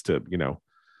leads to,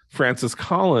 Francis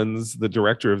Collins, the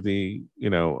director of the,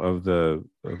 of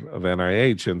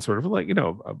NIH, and sort of like,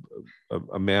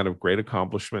 a man of great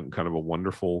accomplishment and kind of a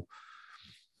wonderful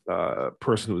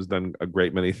person who has done a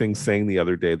great many things, saying the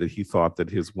other day that he thought that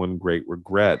his one great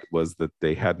regret was that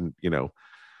they hadn't,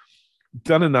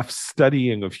 done enough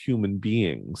studying of human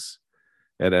beings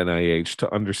at NIH to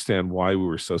understand why we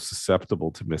were so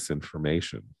susceptible to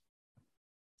misinformation.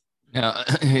 Yeah,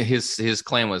 his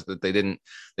claim was that they didn't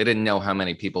know how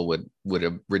many people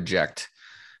would reject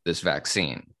this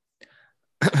vaccine,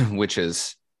 which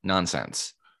is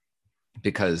nonsense,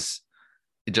 because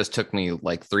it just took me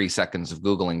like 3 seconds of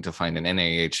Googling to find an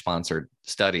NIH sponsored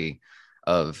study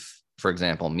of, for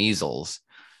example, measles,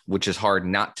 which is hard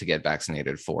not to get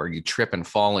vaccinated for. You trip and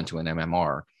fall into an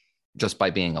MMR just by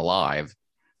being alive,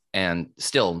 and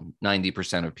still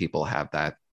 90% of people have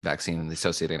that vaccine and the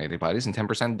associated antibodies, and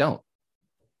 10% don't,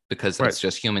 because that's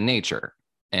just human nature.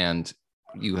 And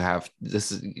you have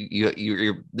this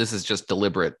is just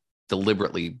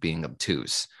deliberately being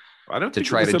obtuse. I don't to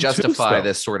try to justify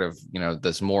this sort of,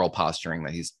 this moral posturing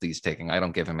that he's taking. I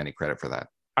don't give him any credit for that.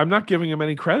 I'm not giving him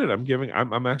any credit.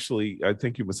 I'm actually, I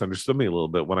think you misunderstood me a little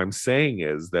bit. What I'm saying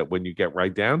is that when you get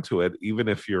right down to it, even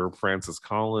if you're Francis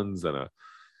Collins and a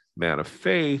man of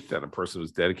faith and a person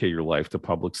who's dedicated your life to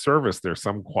public service, there's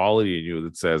some quality in you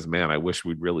that says, man, I wish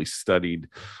we'd really studied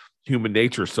human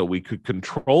nature so we could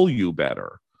control you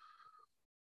better.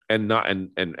 And not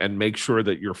and make sure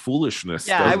that your foolishness.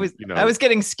 Yeah, I was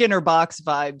getting Skinner box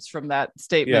vibes from that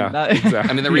statement. Yeah, exactly.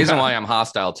 I mean, the reason why I'm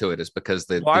hostile to it is because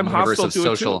the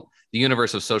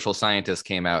universe of social scientists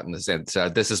came out and said,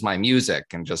 "This is my music,"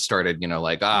 and just started,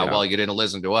 well, you didn't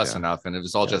listen to us enough, and it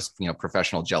was all just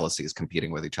professional jealousies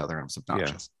competing with each other, and it was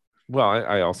obnoxious. Yeah. Well,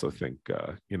 I also think,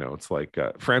 it's like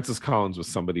Francis Collins was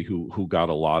somebody who got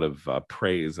a lot of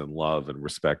praise and love and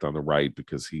respect on the right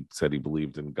because he said he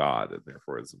believed in God, and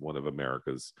therefore is one of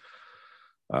America's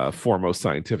foremost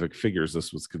scientific figures.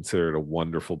 This was considered a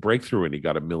wonderful breakthrough, and he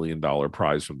got $1 million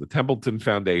prize from the Templeton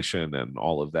Foundation and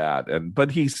all of that.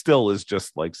 But he still is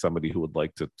just like somebody who would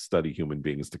like to study human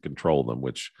beings to control them,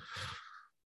 which...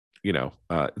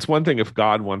 it's one thing if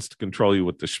God wants to control you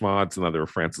with the schma, it's another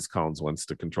if Francis Collins wants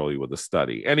to control you with a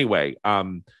study. Anyway,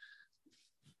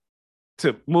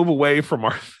 to move away from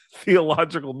our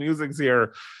theological musings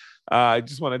here, I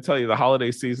just want to tell you the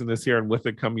holiday season is here, and with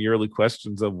it come yearly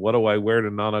questions of what do I wear to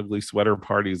non-ugly sweater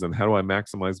parties, and how do I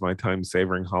maximize my time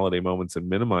savoring holiday moments and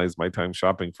minimize my time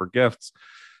shopping for gifts?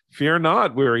 Fear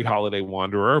not, weary holiday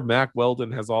wanderer. Mack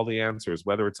Weldon has all the answers,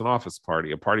 whether it's an office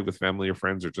party, a party with family or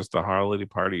friends, or just a holiday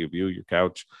party of you, your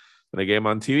couch, and a game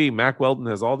on TV. Mack Weldon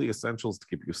has all the essentials to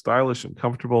keep you stylish and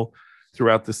comfortable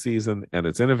throughout the season, and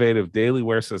its innovative daily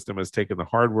wear system has taken the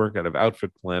hard work out of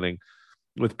outfit planning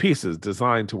with pieces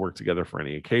designed to work together for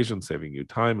any occasion, saving you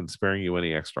time and sparing you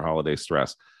any extra holiday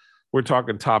stress. We're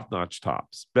talking top-notch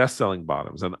tops, best-selling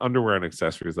bottoms, and underwear and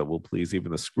accessories that will please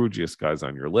even the scroogiest guys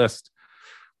on your list.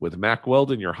 With Mack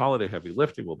Weldon, your holiday heavy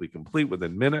lifting will be complete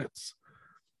within minutes.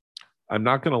 I'm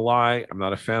not going to lie, I'm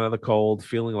not a fan of the cold.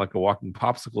 Feeling like a walking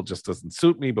popsicle just doesn't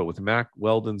suit me, but with Mack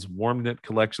Weldon's warm knit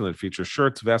collection that features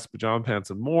shirts, vests, pajama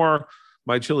pants, and more,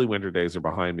 my chilly winter days are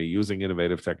behind me. Using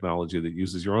innovative technology that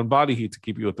uses your own body heat to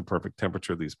keep you at the perfect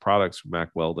temperature, these products from Mack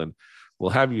Weldon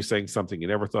will have you saying something you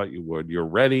never thought you would. You're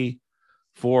ready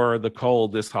for the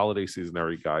cold. This holiday season,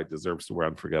 every guy deserves to wear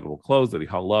unforgettable clothes that he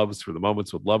loves for the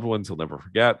moments with loved ones he'll never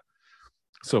forget.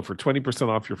 So for 20%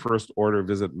 off your first order,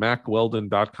 visit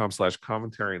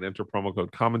mackweldon.com/commentary and enter promo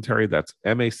code commentary. That's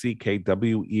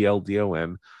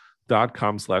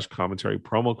MACKWELDON.com/commentary.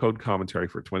 Promo code commentary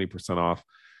for 20% off.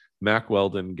 Mack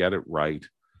Weldon, get it right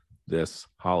this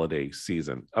holiday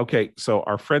season. Okay, so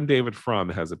our friend David Frum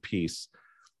has a piece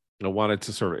I wanted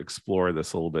to sort of explore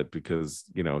this a little bit because,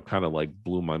 you know, it kind of like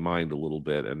blew my mind a little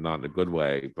bit, and not in a good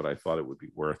way, but I thought it would be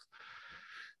worth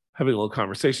having a little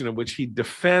conversation in which he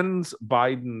defends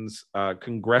Biden's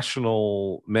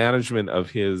congressional management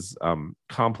of his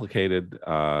complicated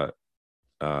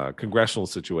congressional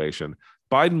situation.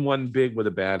 Biden won big with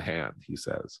a bad hand, he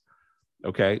says.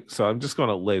 Okay, so I'm just going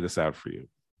to lay this out for you.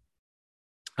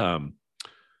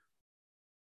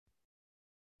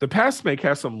 The past may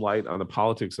cast some light on the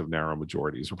politics of narrow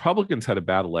majorities. Republicans had a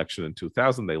bad election in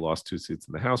 2000. They lost 2 seats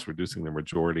in the House, reducing their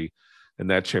majority in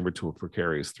that chamber to a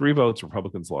precarious 3 votes.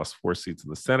 Republicans lost 4 seats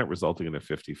in the Senate, resulting in a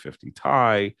 50-50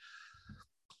 tie.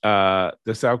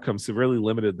 This outcome severely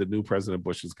limited the new President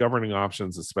Bush's governing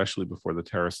options, especially before the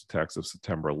terrorist attacks of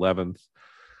September 11th.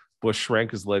 Bush shrank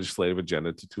his legislative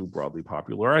agenda to 2 broadly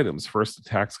popular items. First, a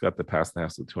tax cut that passed the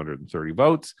House with 230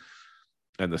 votes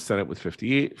and the Senate with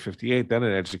 58. Then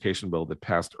an education bill that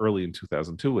passed early in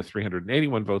 2002 with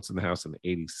 381 votes in the House and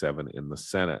 87 in the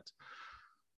Senate.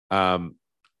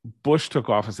 Bush took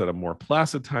office at a more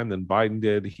placid time than Biden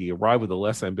did. He arrived with a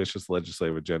less ambitious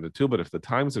legislative agenda too, but if the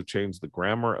times have changed, the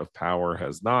grammar of power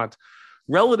has not.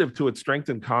 Relative to its strength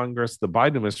in Congress, the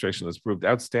Biden administration has proved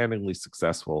outstandingly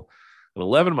successful. In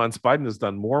 11 months, Biden has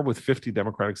done more with 50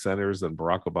 Democratic senators than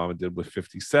Barack Obama did with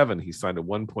 57. He signed a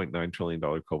 $1.9 trillion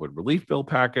COVID relief bill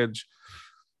package.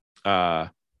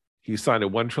 He signed a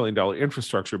 $1 trillion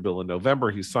infrastructure bill in November.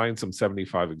 He signed some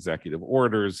 75 executive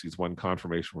orders. He's won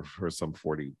confirmation for some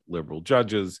 40 liberal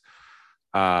judges.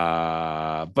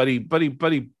 But he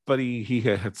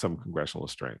had some congressional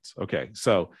restraints. Okay,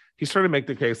 so he's trying to make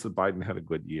the case that Biden had a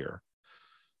good year.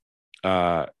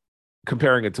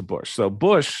 Comparing it to Bush. So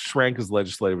Bush shrank his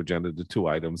legislative agenda to 2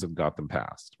 items and got them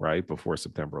passed, right, before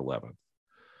September 11th.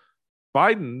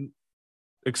 Biden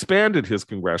expanded his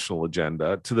congressional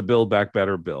agenda to the Build Back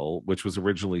Better bill, which was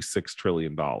originally $6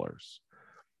 trillion,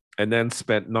 and then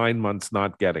spent 9 months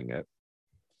not getting it.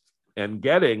 And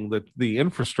getting the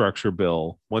infrastructure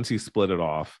bill, once he split it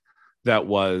off, that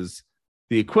was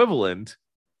the equivalent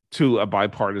to a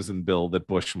bipartisan bill that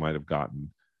Bush might have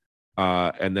gotten.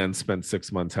 And then spent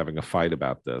 6 months having a fight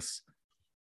about this.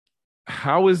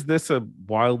 How is this a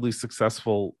wildly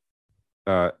successful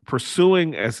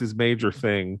pursuing as his major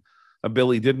thing a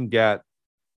bill he didn't get,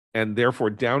 and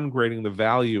therefore downgrading the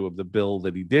value of the bill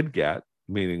that he did get,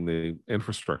 meaning the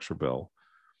infrastructure bill?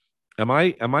 Am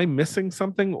I missing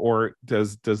something, or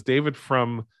is David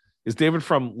Frum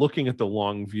looking at the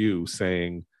long view,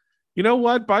 saying, you know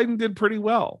what, Biden did pretty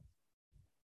well?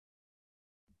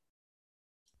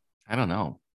 I don't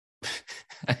know.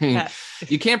 I mean,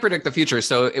 you can't predict the future.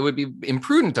 So it would be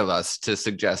imprudent of us to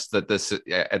suggest that this,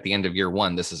 at the end of year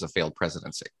 1, this is a failed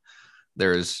presidency.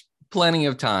 There's plenty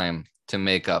of time to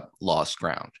make up lost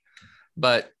ground.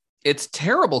 But it's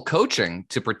terrible coaching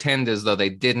to pretend as though they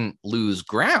didn't lose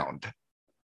ground.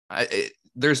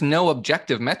 There's no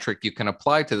objective metric you can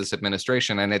apply to this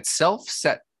administration, and it's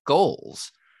self-set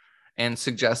goals and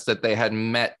suggest that they had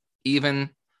met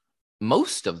even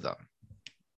most of them.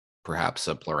 Perhaps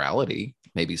a plurality,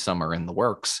 maybe some are in the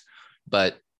works,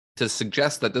 but to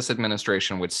suggest that this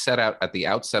administration would set out at the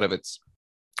outset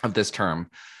of this term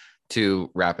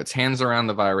to wrap its hands around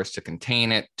the virus, to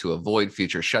contain it, to avoid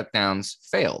future shutdowns,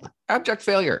 failed. Abject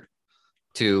failure.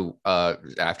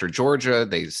 After Georgia,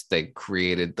 they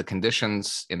created the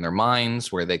conditions in their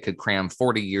minds where they could cram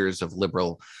 40 years of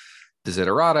liberal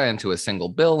desiderata into a single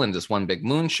bill and just one big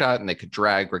moonshot, and they could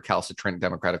drag recalcitrant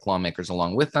Democratic lawmakers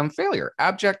along with them. Failure,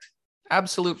 abject,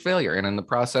 absolute failure, and in the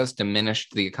process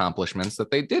diminished the accomplishments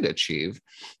that they did achieve.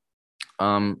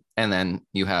 And then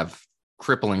you have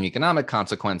crippling economic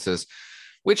consequences,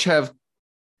 which have,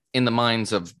 in the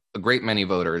minds of a great many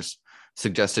voters,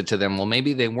 suggested to them, well,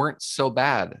 maybe they weren't so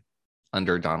bad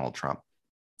under Donald Trump.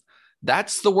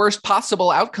 That's the worst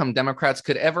possible outcome Democrats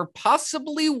could ever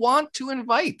possibly want to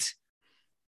invite,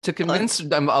 to convince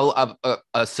them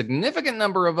a significant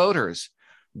number of voters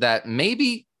that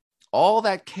maybe all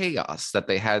that chaos that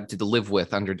they had to live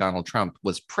with under Donald Trump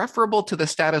was preferable to the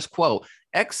status quo,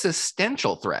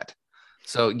 existential threat.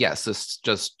 So yes, this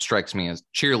just strikes me as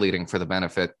cheerleading for the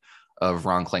benefit of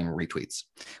Ron Klain retweets.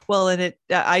 Well, and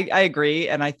I agree.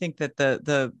 And I think that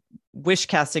the wish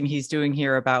casting he's doing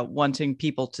here about wanting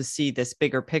people to see this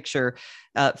bigger picture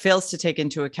fails to take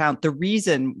into account the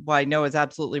reason why Noah's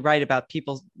absolutely right about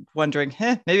people wondering,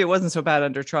 maybe it wasn't so bad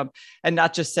under Trump, and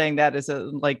not just saying that as a,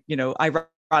 like, ironic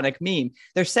ironic meme.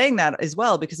 They're saying that as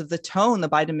well because of the tone the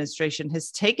Biden administration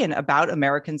has taken about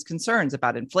Americans' concerns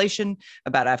about inflation,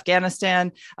 about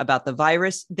Afghanistan, about the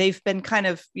virus. They've been kind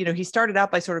of, he started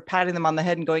out by sort of patting them on the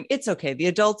head and going, it's okay, the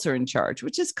adults are in charge,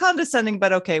 which is condescending,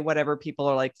 but okay, whatever. People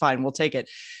are like, fine, we'll take it.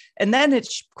 And then it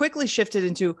quickly shifted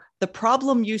into the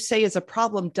problem you say is a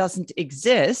problem doesn't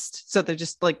exist. So they're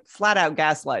just like flat out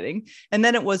gaslighting. And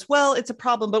then it was, well, it's a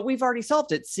problem, but we've already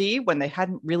solved it. See, when they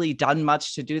hadn't really done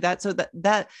much to do that. So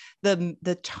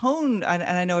the tone, and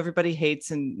I know everybody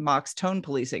hates and mocks tone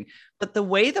policing, but the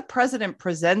way the president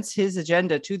presents his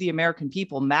agenda to the American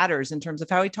people matters in terms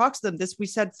of how he talks to them. This, we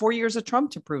said 4 years of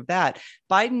Trump to prove that.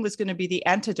 Biden was going to be the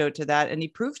antidote to that. And he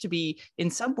proved to be,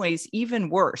 in some ways, even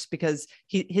worse because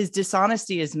his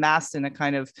dishonesty is masked in a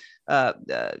kind of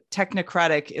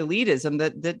technocratic elitism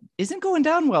that isn't going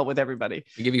down well with everybody.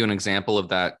 To give you an example of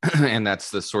that, and that's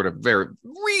the sort of very,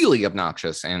 really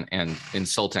obnoxious and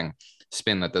insulting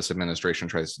spin that this administration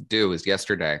tries to do, is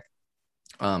yesterday.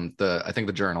 I think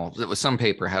the Journal, it was some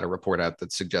paper, had a report out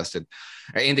that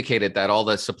indicated that all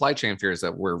the supply chain fears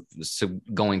that were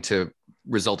going to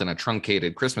result in a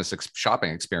truncated Christmas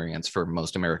shopping experience for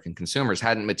most American consumers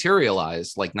hadn't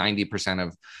materialized. Like 90%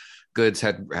 of goods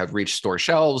had reached store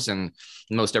shelves, and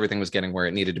most everything was getting where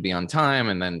it needed to be on time.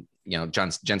 And then, Jen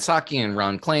Psaki and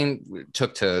Ron Klain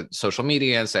took to social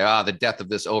media and say, the death of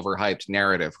this overhyped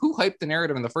narrative. Who hyped the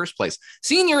narrative in the first place?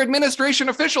 Senior administration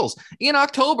officials in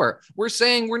October were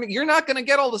saying, you're not going to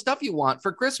get all the stuff you want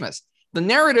for Christmas. The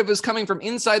narrative is coming from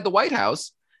inside the White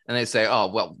House. And they say, oh,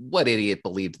 well, what idiot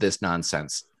believed this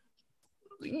nonsense?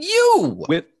 You!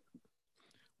 With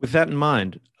that in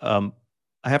mind, I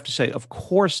have to say, of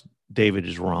course, David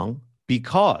is wrong,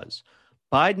 because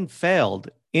Biden failed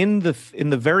in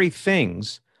the very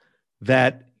things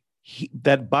that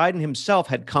Biden himself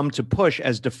had come to push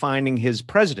as defining his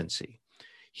presidency.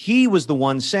 He was the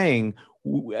one saying,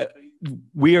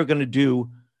 we are going to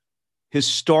do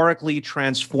historically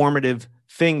transformative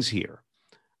things here.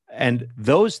 And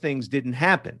those things didn't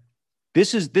happen.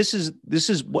 This is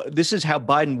how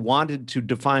Biden wanted to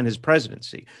define his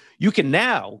presidency. You can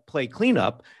now play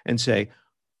cleanup and say,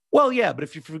 well, yeah, but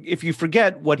if you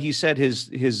forget what he said his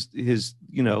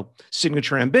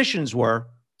signature ambitions were,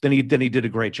 then he did a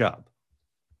great job.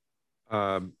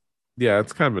 Yeah,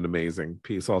 it's kind of an amazing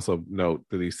piece. Also note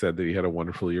that he said that he had a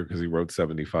wonderful year because he wrote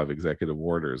 75 executive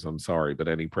orders. I'm sorry, but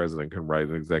any president can write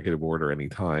an executive order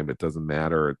anytime. It doesn't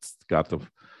matter. It's got the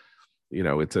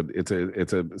it's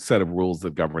a set of rules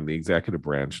that govern the executive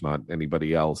branch, not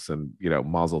anybody else. And,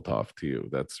 mazel tov to you.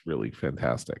 That's really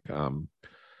fantastic.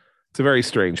 It's a very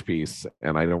strange piece,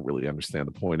 and I don't really understand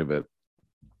the point of it,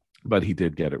 but he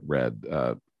did get it read.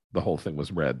 The whole thing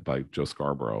was read by Joe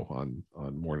Scarborough on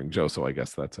Morning Joe. So I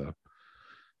guess that's a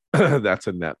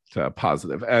net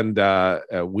positive. And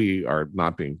we are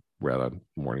not being read on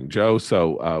Morning Joe.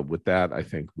 So with that, I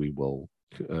think we will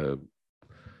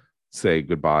say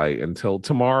goodbye until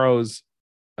tomorrow's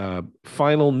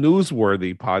final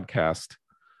newsworthy podcast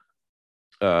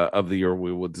of the year.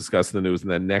 We will discuss the news,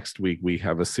 and then next week we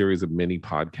have a series of mini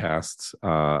podcasts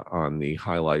on the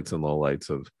highlights and lowlights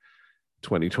of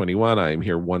 2021. I am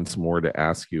here once more to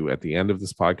ask you at the end of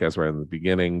this podcast, right in the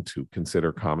beginning, to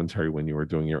consider commentary when you are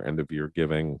doing your end of year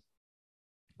giving.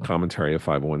 Commentary, a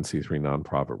 501c3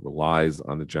 nonprofit, relies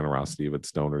on the generosity of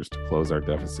its donors to close our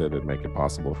deficit and make it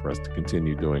possible for us to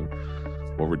continue doing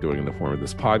what we're doing in the form of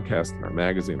this podcast and our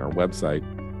magazine, our website.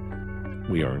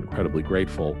 We are incredibly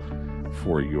grateful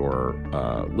for your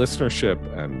listenership,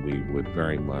 and we would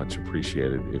very much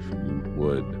appreciate it if you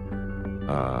would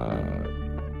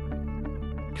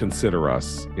consider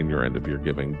us in your end of year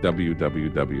giving.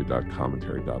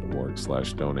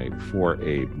 www.commentary.org/donate. For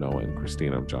Abe, Noah, and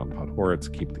Christina, I'm John Podhoretz.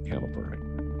 Keep the candle burning.